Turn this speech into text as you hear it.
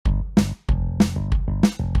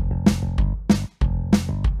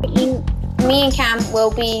Me and Cam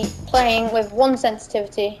will be playing with 1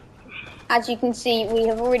 sensitivity. As you can see, we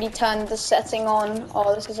have already turned the setting on.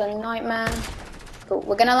 Oh, this is a nightmare. Cool.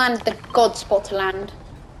 We're gonna land the God spot to land.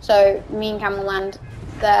 So me and Cam will land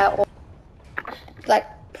there. Or, like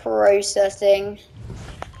processing.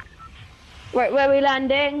 Right, where are we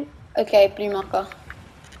landing? Okay, blue marker.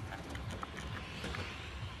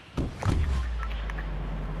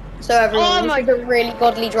 So everyone, this is a really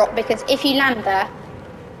godly drop because if you land there,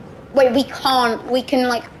 wait, we can't. We can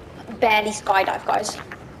like barely skydive, guys.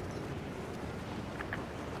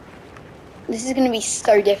 This is going to be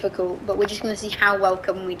so difficult, but we're just going to see how well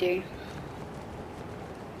can we do.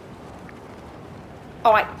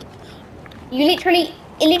 Alright. It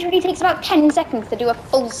literally takes about 10 seconds to do a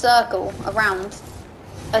full circle around,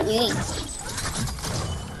 at least.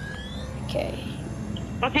 Okay.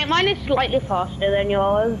 Okay, mine is slightly faster than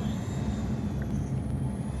yours.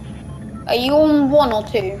 Are you on 1 or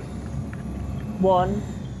 2? 1.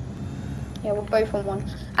 Yeah, we're both on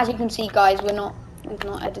 1. As you can see, guys, we've not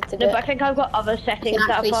edited No, it. but I think I've got other You settings can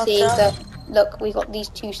that are actually faster. see that, look, we got these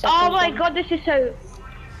 2 seconds. Oh my god, this is so...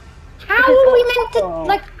 How are we meant to,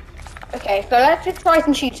 like... Okay, so let's just try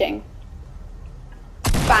some shooting.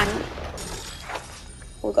 Bang.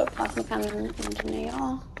 We've got a plasma cannon and an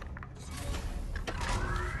AR.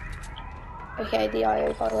 Okay, the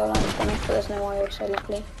IO by the line's gone off, but there's no IO, so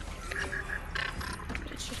luckily.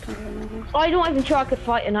 It's just kind of annoying. I'm not even sure I could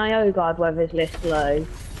fight an IO guard with his list low.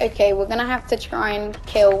 Okay, we're gonna have to try and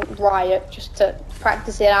kill Riot just to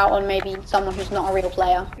practice it out on maybe someone who's not a real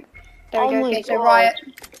player. There we go. Okay, so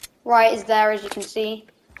Riot is there, as you can see.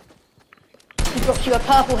 He drops you a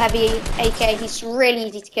purple heavy AK. He's really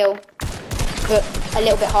easy to kill, but a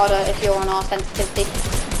little bit harder if you're on our sensitivity.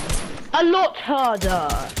 A lot harder.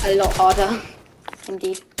 A lot harder,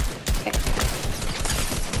 indeed. Okay.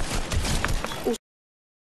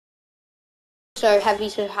 So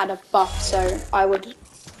heavies have had a buff, so I would,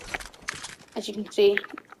 as you can see.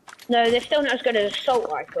 No, they're still not as good as assault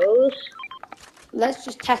rifles. Let's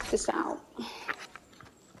just test this out.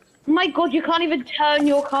 My god, you can't even turn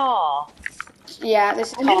your car. Yeah,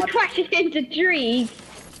 this is I'm hard. just crashing into trees.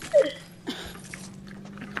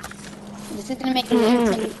 This is gonna make it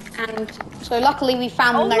interesting, and so luckily we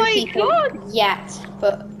found no people yet,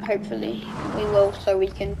 but hopefully we will, so we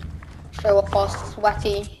can show off our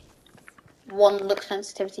sweaty 1 look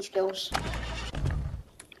sensitivity skills.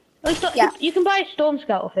 Yeah, you can buy a storm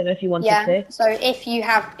scout off him if you wanted to. Yeah. So if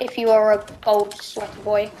you are a gold sweater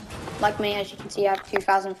boy like me, as you can see, I have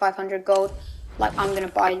 2,500 gold. Like I'm gonna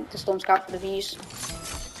buy the storm scout for the views.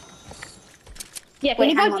 Yeah, can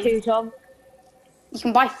you buy 2, Tom? You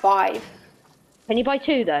can buy 5. Can you buy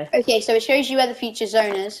 2 though? Okay, so it shows you where the future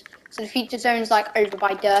zone is. So the future zone is like over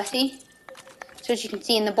by Dirty. So as you can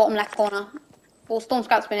see in the bottom left corner. Well, Storm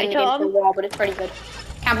Scout's been in the game for a while, but it's pretty good.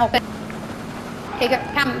 Cam, hop in. Okay, go,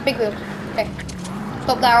 Cam, big wheels. Okay.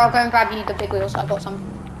 Stop there, I'll go and grab you the big wheels. I got some.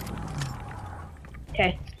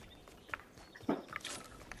 Okay.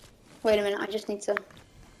 Wait a minute, I just need to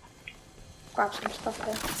grab some stuff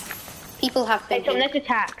here. People have big wheels. Let's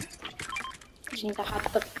attack. Just need to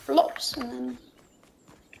have the flops and then...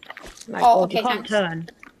 Okay, you can't turn.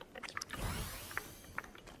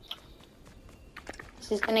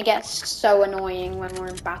 This is gonna get so annoying when we're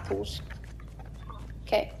in battles.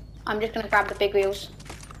 Okay, I'm just gonna grab the big wheels.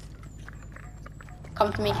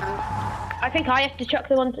 Come to me, Cam. I think I have to chuck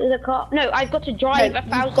them onto the car. No, I've got to drive 1,000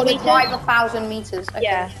 meters. You've got to drive 1,000 meters. Okay.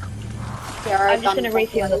 Yeah. I'm just gonna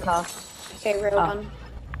refuel the car. Okay, real done.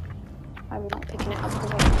 I'm not picking it up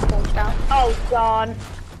because I'm launched out. Oh, darn.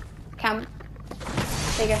 Cam.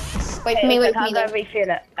 There you go. Wait for me, wait for me. I'm gonna refill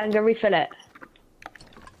it. I'm gonna refill it.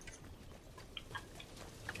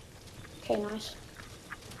 Okay, nice.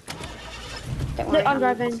 Don't worry, Look, I'm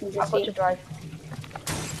driving. I've got to drive.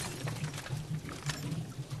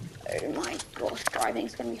 Oh my gosh,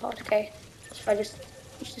 driving's gonna be hard. Okay, if I just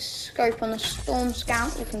scope on the Storm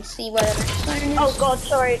Scout, we can see where the next zone is. Oh god,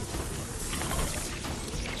 sorry.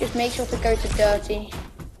 Just make sure to go to Dirty.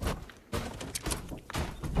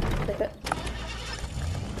 Click it.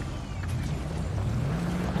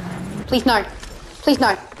 Please no. Please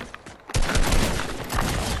no.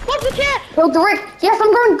 What's the chair? Build the rig. Yes,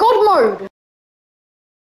 I'm going God mode.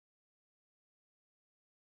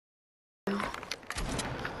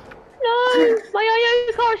 No, my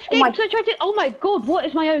IO car escaped. So I tried to. Oh my god, what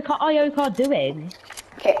is my IO car doing?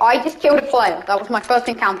 Okay, I just killed a player. That was my first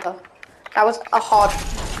encounter. That was a hard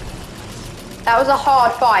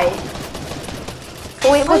fight.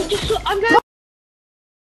 Oh, it was. I'm going.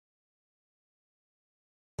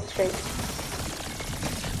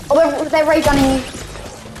 Oh, they're ray gunning you.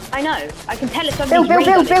 I know. I can tell if Build, somebody's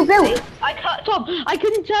build, build, build, build. I can't, Tom. I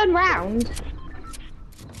couldn't turn round.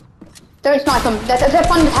 Don't snipe them. They're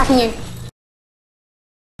fun attacking you.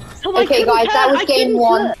 Tom, Okay, guys, that was game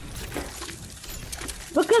 1.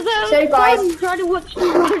 Because so guys, trying to watch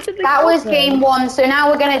that was game 1. So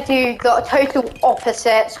now we're gonna do the total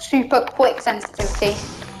opposite, super quick sensitivity.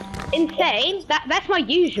 Insane. That's my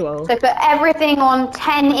usual. So put everything on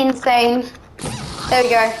 10 insane. There we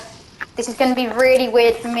go. This is gonna be really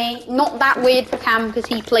weird for me. Not that weird for Cam because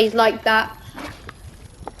he plays like that.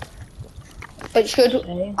 But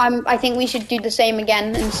I think we should do the same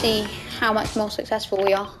again and see how much more successful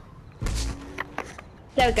we are.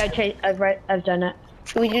 There we go, Chase. I've done it.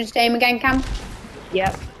 Should we do the same again, Cam?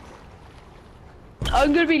 Yep.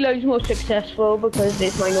 I'm gonna be loads more successful because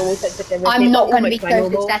it's my normal sensitivity. I'm not gonna be so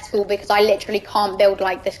successful because I literally can't build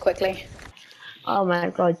like this quickly. Oh my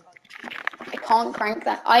god. I can't crank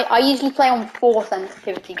that. I usually play on 4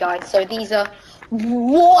 sensitivity, guys. So these are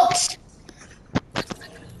what?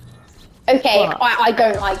 Okay, what? I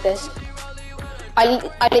don't like this. I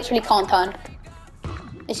literally can't turn.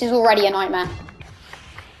 This is already a nightmare.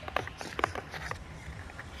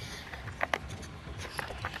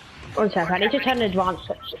 One sec, I need to turn advanced.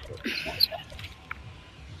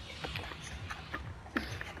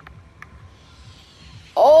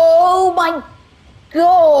 Oh my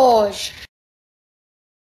gosh!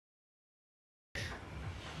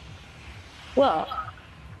 What?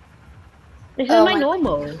 This is my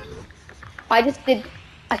normal. I just did.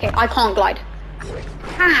 Okay, I can't glide.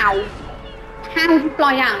 How? How do you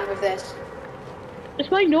fly down with this? It's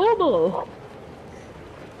my normal.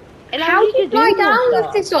 How do you fly down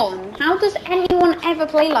with this on? How does anyone ever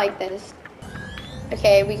play like this?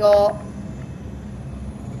 Okay, we got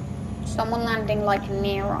someone landing like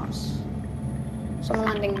near us. Someone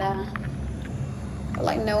landing there. But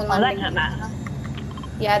like no one landing.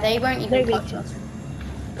 Yeah, they won't even touch us.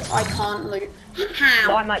 I can't loot. How?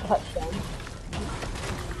 Well, I might touch them.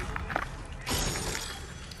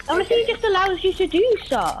 Honestly, it just allows you to do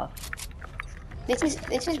stuff. This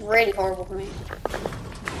is really horrible for me.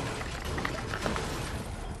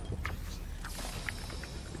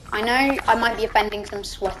 I know I might be offending some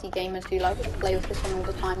sweaty gamers who like to play with this one all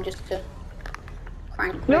the time just to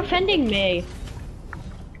crank. You're offending me.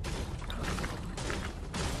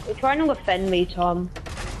 You're trying to offend me, Tom.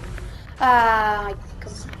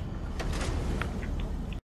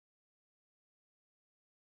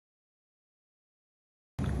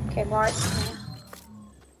 Okay, right.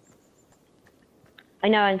 I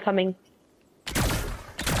know I'm coming.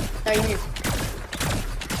 No, you.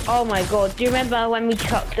 Oh my god, do you remember when we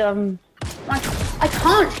chucked I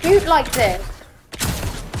can't shoot like this.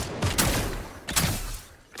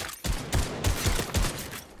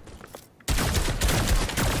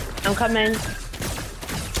 I'm coming.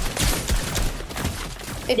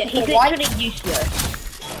 Yeah, he's literally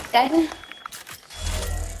useless. Dead.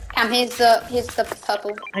 Cam, here's the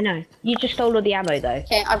purple. I know. You just stole all the ammo though.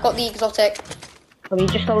 Okay, I've got the exotic. Oh, you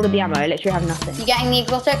just stole all the ammo, I literally have nothing. You getting the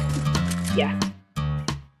exotic? Yeah.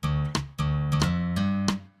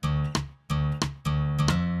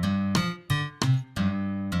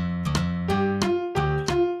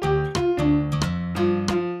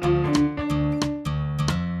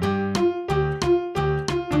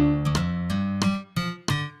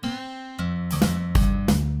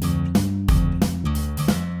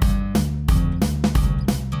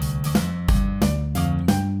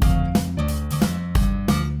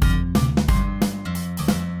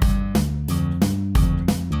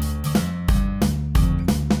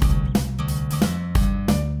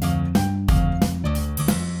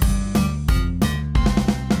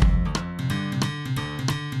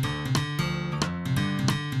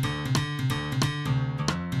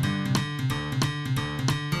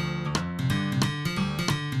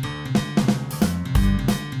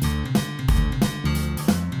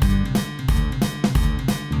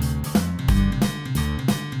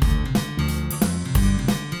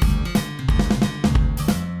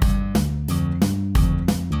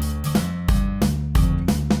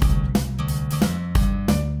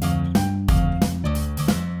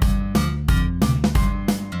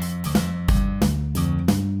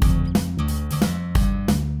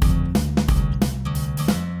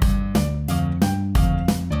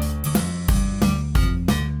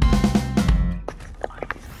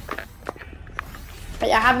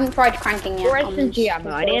 I haven't tried cranking yet. Or SMG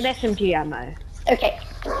ammo. I need SMG ammo. Okay.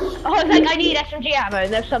 Oh, I was like, I need SMG ammo,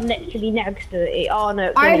 and there's some literally next to it. Oh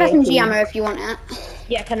no. I have SMG ammo if you want it.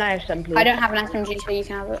 Yeah, can I have some, please? I don't have an SMG, so you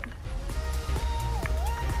can have it.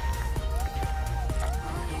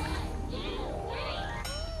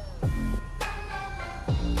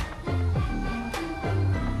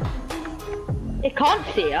 It can't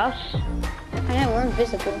see us. I know, we're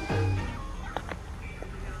invisible.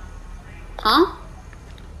 Huh?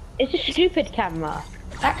 It's a stupid camera.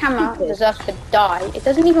 That camera deserves to die. It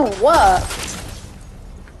doesn't even work.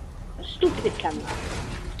 A stupid camera.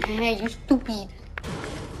 Hey, you stupid.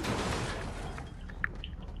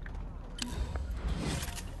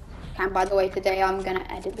 And by the way, today I'm gonna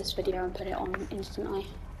edit this video and put it on instantly.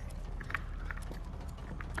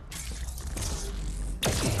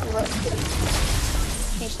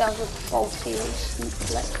 These cells with bolt series.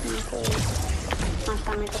 Let's make nice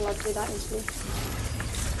damage. I'd like to do that easily.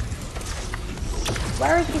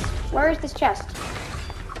 Where is this chest?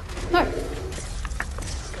 No.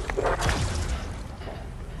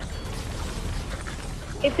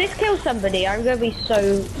 If this kills somebody, I'm gonna be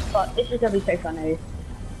so. This is gonna be so funny.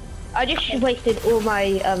 I just wasted all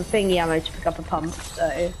my thingy ammo to pick up a pump,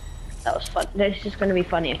 so that was fun. This is gonna be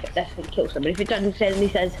funny if it definitely kills somebody. If it doesn't say,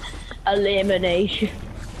 it says elimination.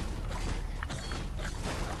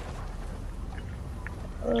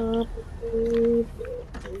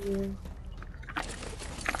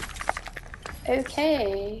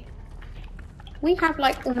 Okay. We have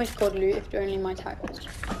like almost god loot if only my tag was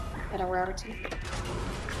better rarity.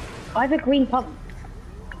 I have a green pump.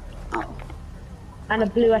 Oh. And a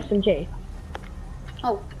blue SMG.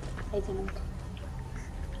 Oh, 18.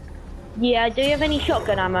 Yeah, do you have any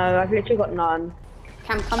shotgun ammo? I've literally got none.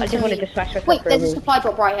 Come I just wanted to smash myself. Wait, there's a supply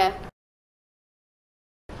drop right here.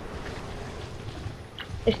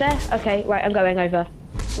 Is there? Okay, right, I'm going over.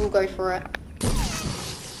 We'll go for it.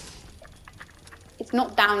 It's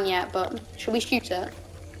not down yet, but should we shoot it?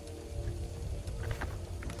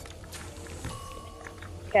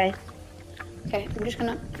 Okay. Okay, I'm just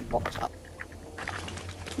gonna box up.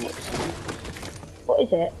 What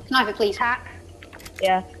is it? Sniper, please. Attack?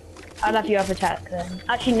 Yeah. I'll have you have attack then.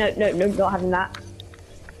 Actually, no, not having that.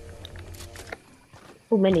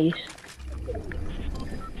 Oh, minis.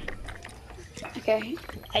 Okay.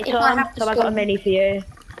 Hey Tom, I got a mini for you.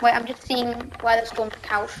 Wait, I'm just seeing where the storm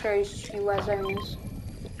couch shows you where zone is.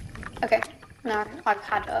 Okay. No,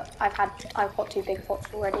 I've got 2 big pots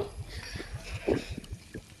already.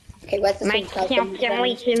 Okay, where's the my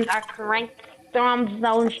calculations are correct. Storm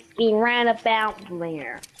zones be right about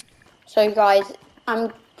there. So guys,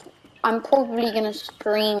 I'm probably gonna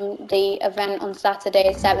stream the event on Saturday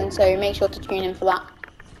at 7, so make sure to tune in for that.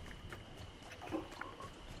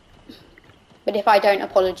 But if I don't,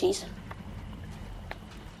 apologies.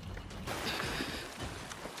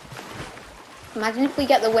 Imagine if we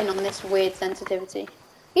get the win on this weird sensitivity.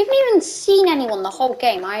 We haven't even seen anyone the whole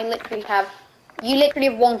game. You literally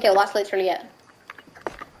have 1 kill, that's literally it.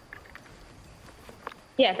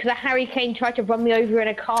 Yeah, because a Harry Kane tried to run me over in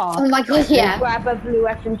a car. Oh my god, yeah. Grab a blue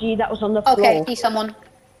SMG that was on the floor. Okay, see someone.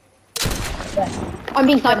 Yeah. I'm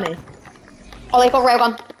being sniped. Oh, they got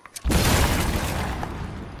railgun.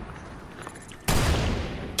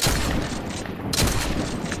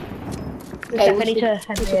 Okay, we need to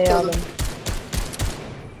head the them.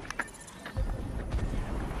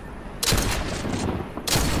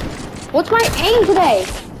 What's my aim today?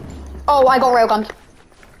 Oh, I got railgunned.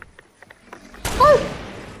 Oh!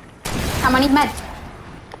 I need meds.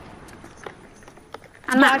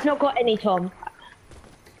 No, I've not got any, Tom.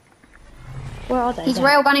 Where are they? He's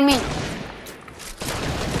railgunning me.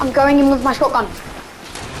 I'm going in with my shotgun.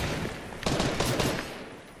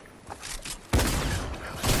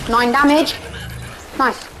 Nine damage.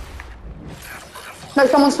 Nice. No,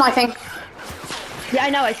 someone's sniping. Yeah, I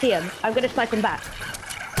know, I see him. I'm gonna snipe him back.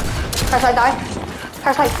 Parasite die.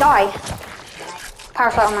 Parasite die.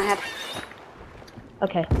 Parasite on my head.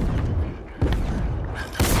 Okay.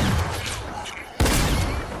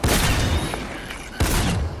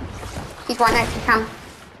 He's right next to Cam.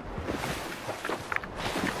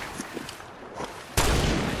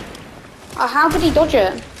 Oh, how did he dodge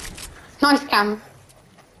it? Nice, Cam.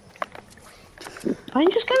 I'm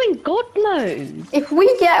just going God mode. If we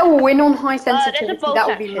get a win on high sensitivity, that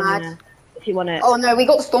would be mad. If you want it. Oh no, we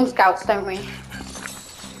got the storm scouts, don't we?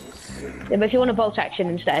 Yeah, but if you want a bolt action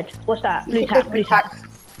instead, what's that? Blue tack, blue tack.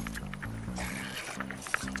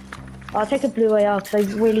 I'll take a blue AR because I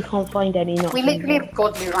really can't find any. We literally have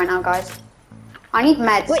god loot right now, guys. I need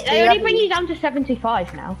meds. Wait, they only bring you down to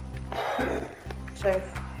 75 now. So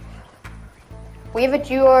we have a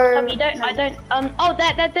duo. Tom, you don't. No. I don't. Oh,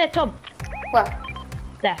 there, Tom. Where?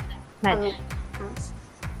 There. Meds. Do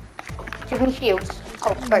you have any shields?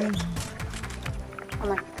 Oh, both. Oh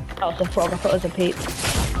my. Oh, it's a frog. I thought it was a peep.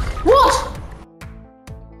 What?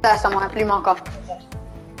 There somewhere, blue marker.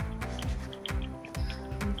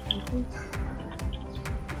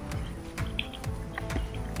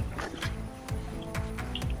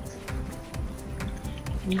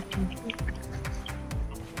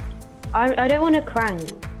 I don't want to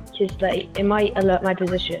crank, just like it might alert my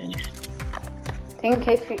position. I think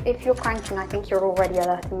if you're cranking, I think you're already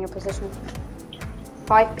alerting your position.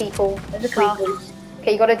 5 people, There's a 3 car. groups.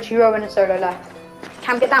 Okay, you got a duo and a solo left.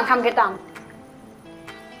 Cam, get down, Cam, get down.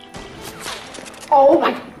 Oh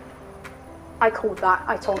my... I called that.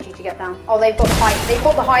 I told you to get down. Oh, they've got the height. They've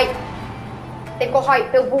got the height. They've got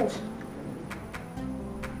height. Build walls.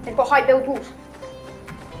 They've got height. Build walls.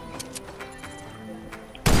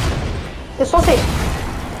 The sausage.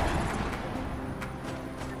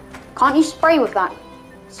 Can't you spray with that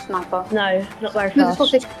sniper? No, not very No, the fast.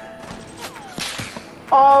 sausage.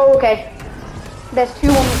 Oh, okay. There's 2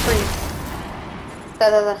 on the tree.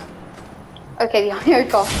 There. Okay, the IO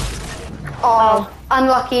car. Oh,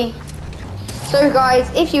 unlucky. So guys,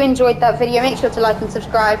 if you enjoyed that video, make sure to like and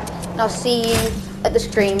subscribe. And I'll see you at the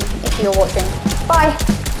stream if you're watching. Bye.